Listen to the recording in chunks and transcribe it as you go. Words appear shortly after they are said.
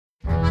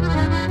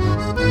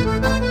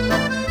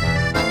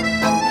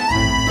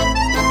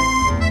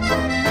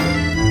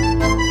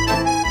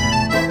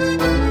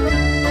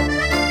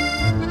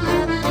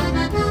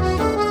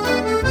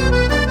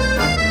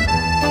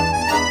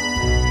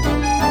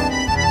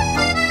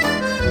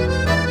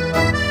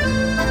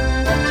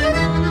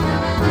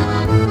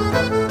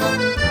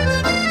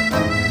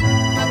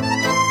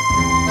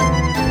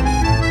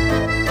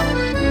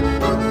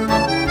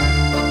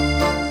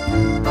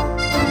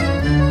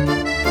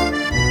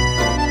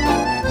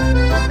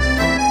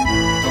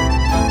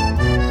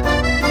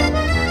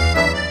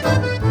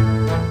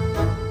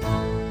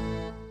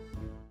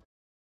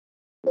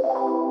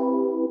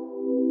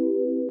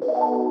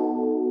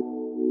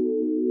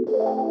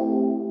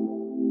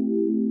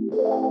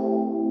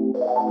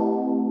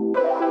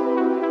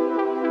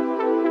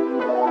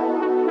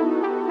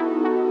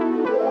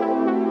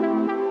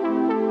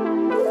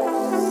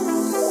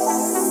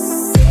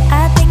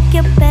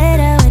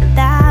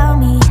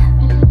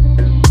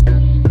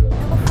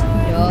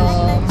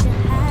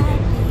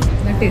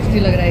Tasty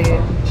लग रहा है ये।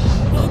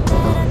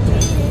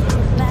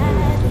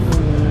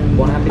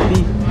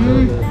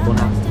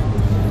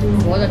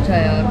 बहुत अच्छा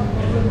है यार।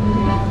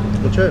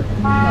 अच्छा है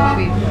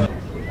काफी।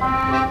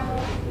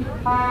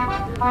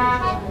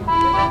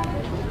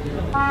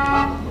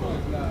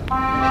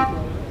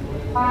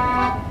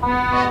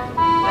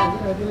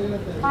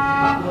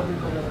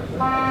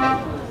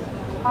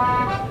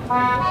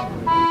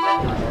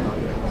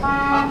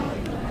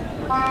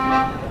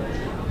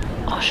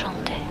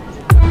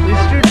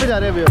 स्ट्रीट पे जा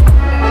रहे हैं भैया।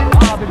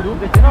 आप एक धूप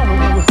देखते हैं ना, लोग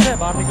घुसते हैं,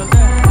 बाहर निकलते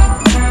हैं।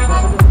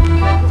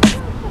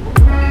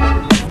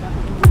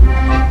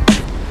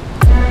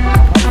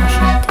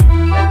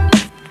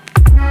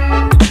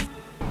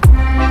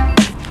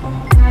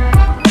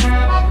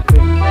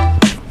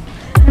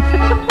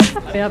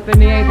 यहाँ पे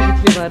नहीं आई थी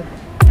पिछली बार।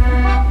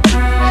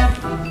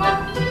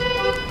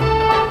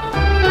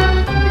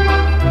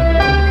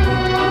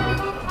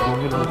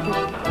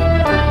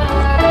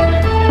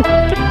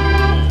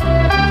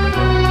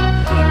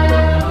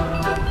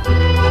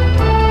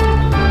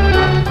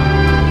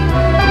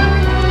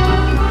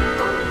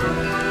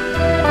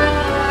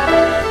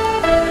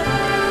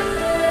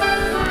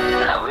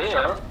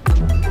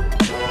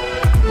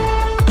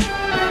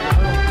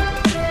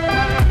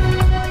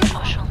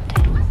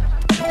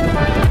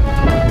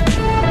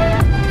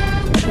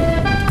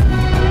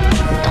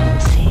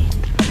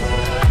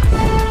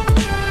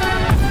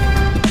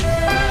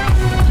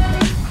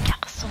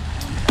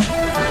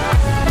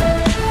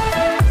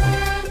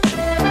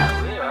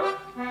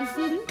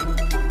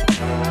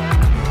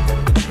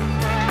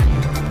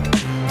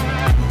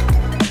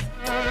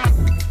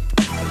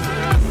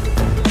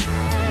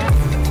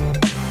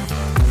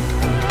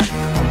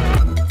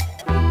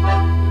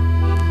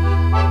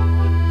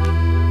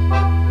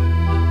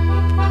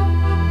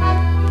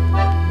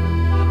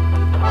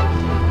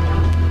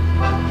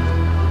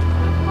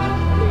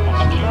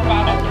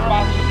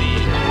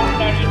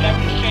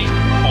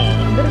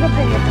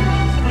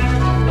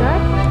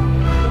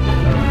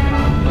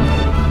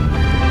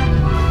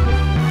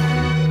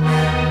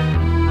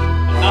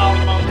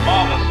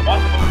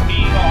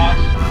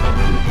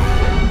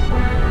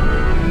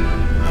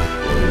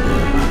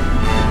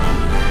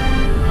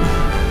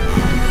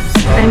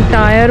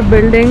 Entire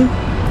building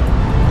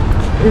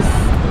is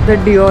the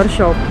Dior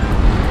shop,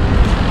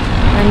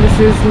 and this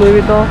is Louis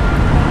Vuitton,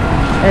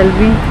 LV.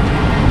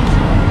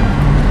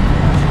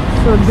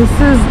 So this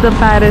is the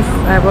Paris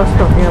I was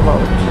talking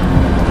about.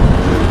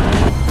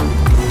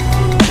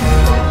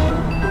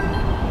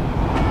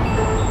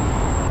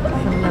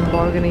 Some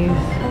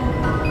Lamborghinis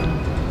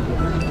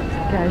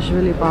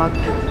casually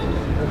parked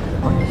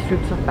on the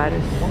streets of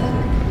Paris.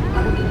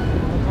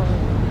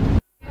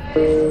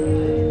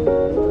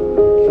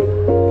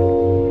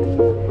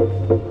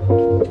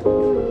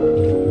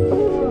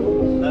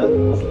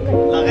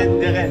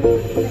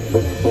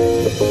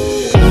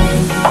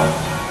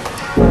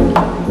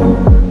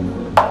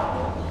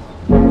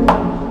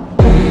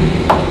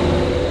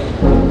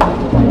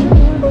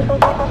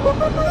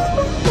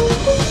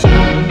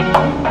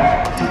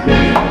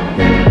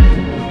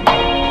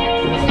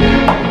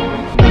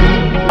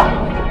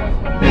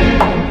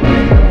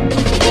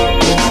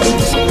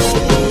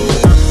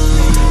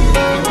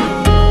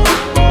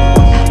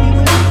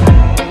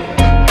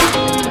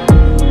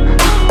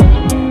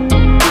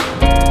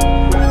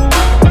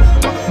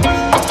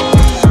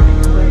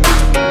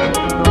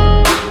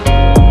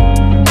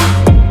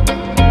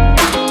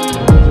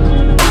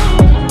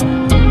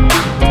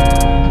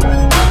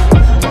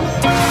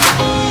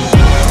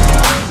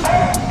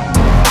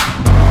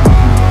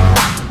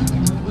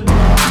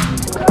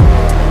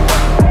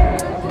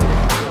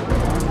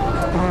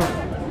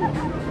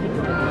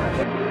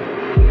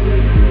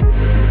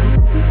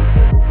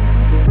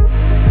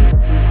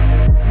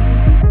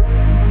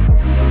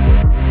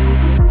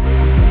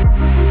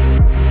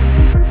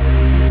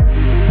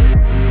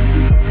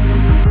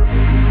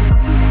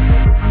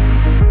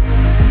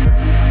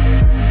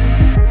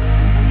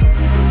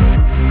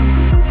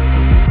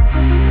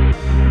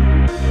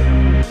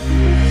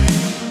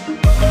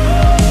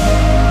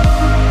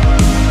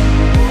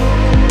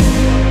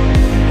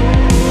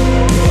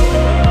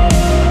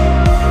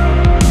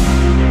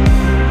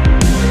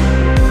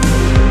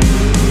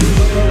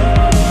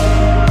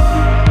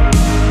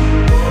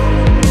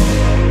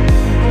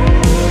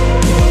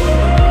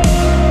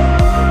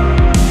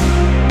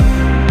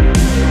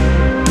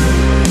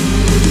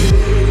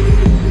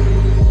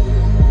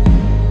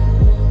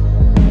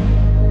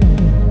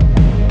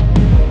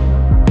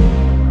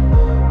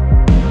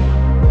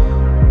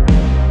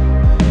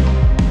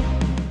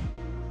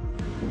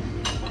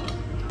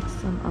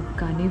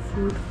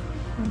 Food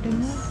for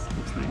dinner.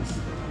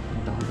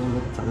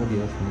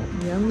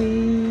 Yummy.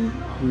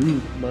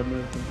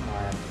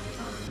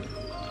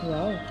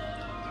 Wow.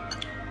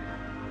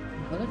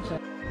 बहुत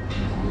अच्छा।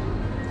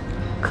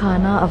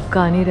 Khana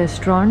Afghani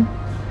restaurant.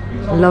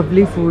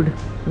 Lovely food.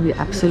 We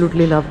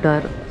absolutely loved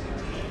our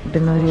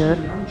dinner here.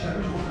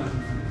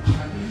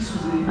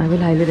 I will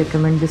highly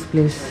recommend this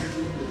place.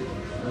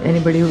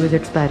 Anybody who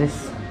visits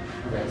Paris.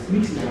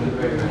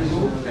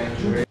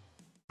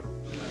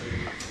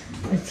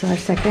 It's our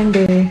second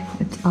day.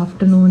 It's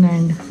afternoon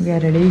and we are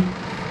ready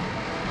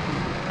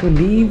to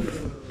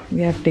leave.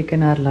 We have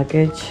taken our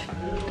luggage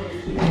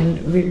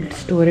and we'll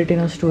store it in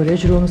a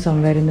storage room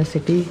somewhere in the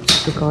city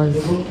because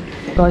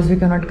we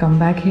cannot come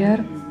back here.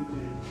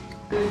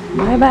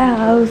 Bye bye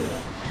house.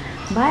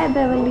 Bye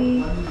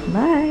Beverly.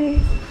 Bye.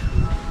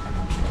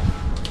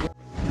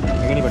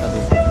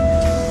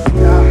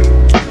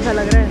 अच्छा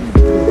लग रहा है.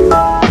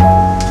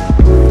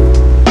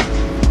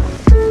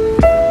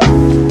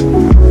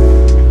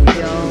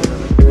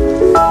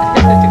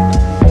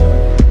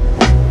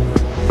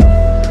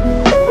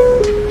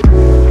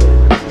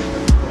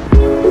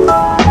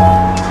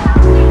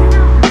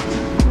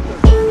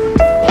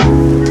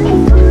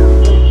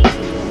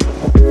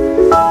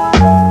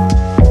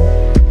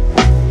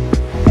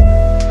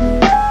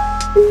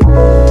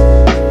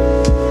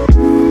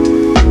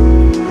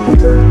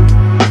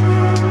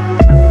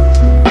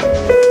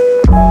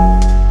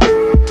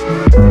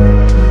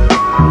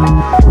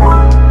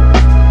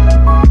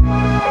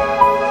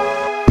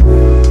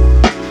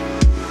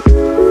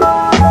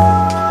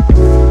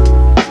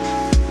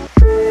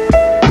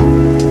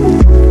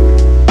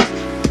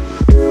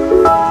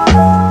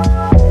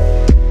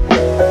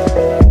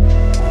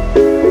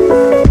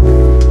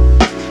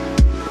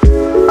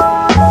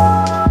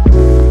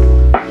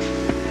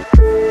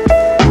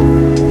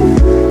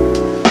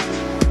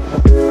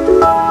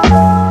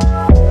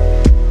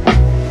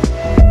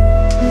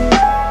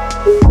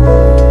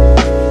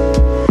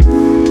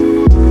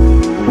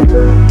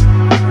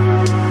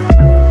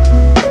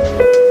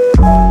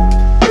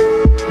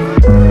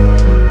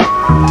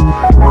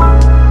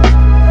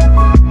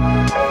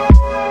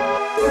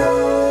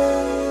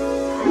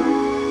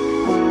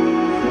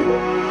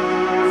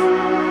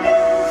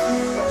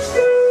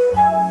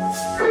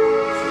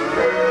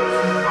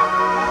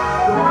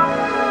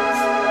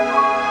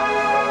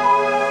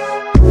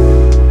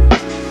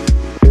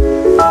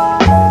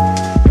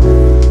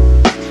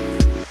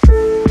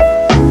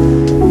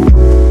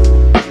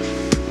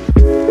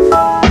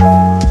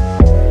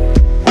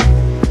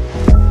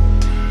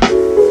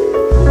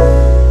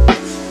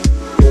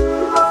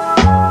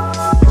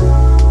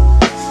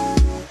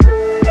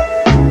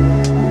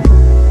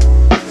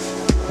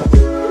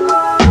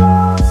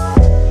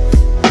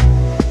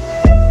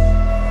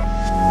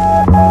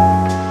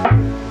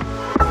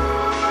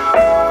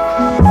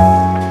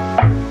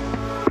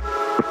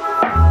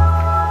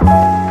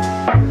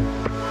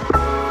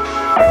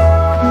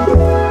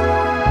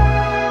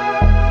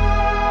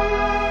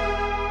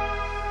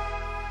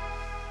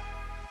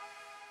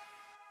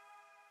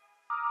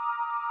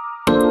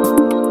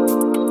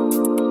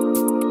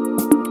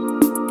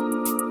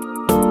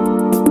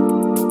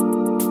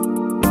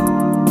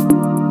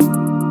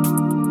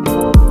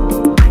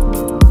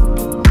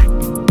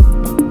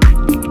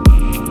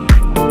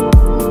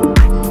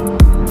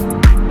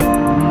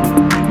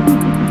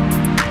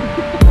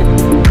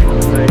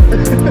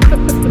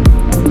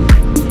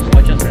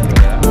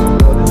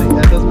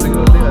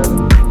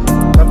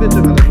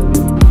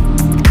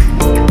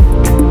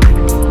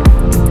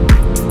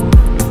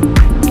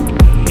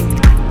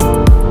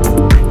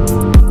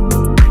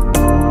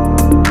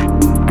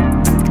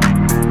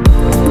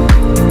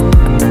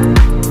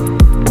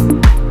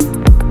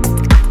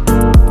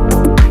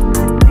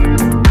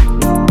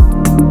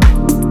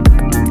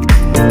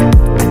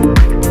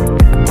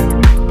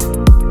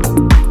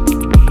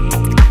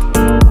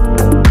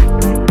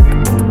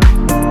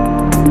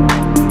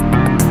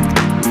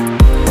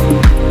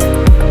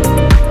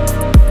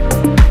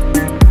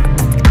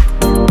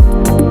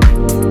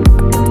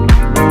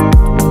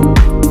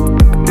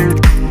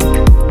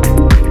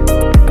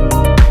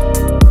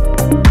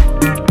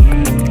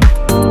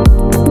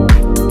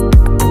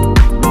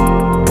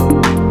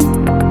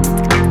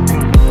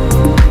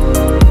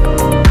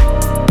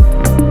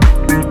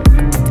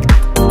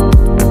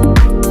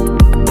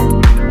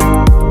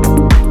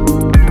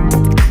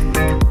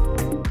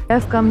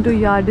 I've come to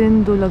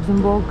Jardin du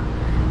Luxembourg.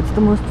 It's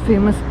the most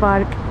famous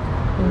park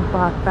in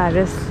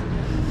Paris.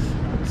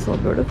 It's so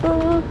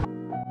beautiful.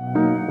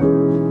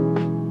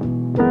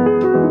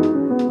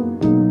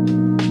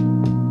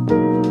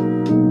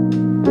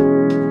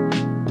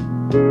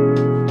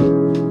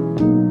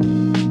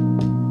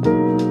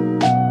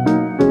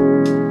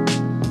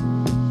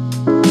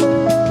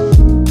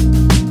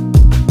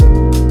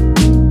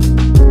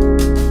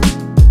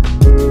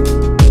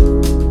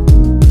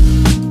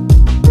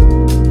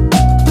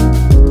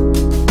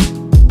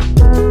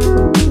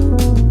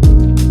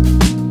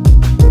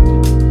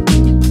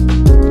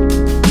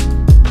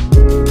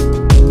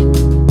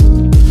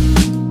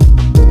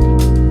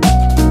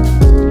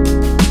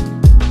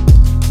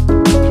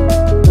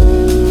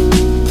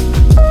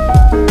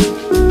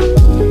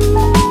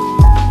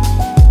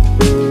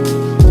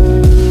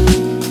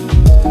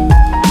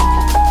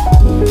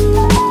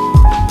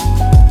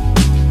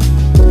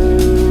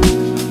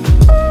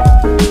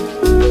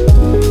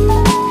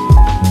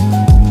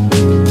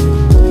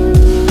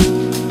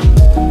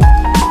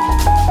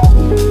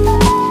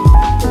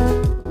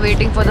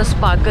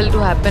 Eiffel to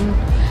happen,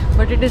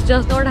 but it is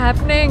just not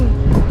happening.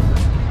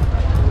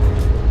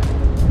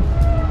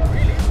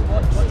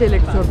 Still,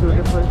 it's so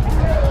beautiful.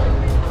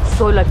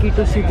 So lucky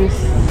to see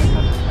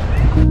this.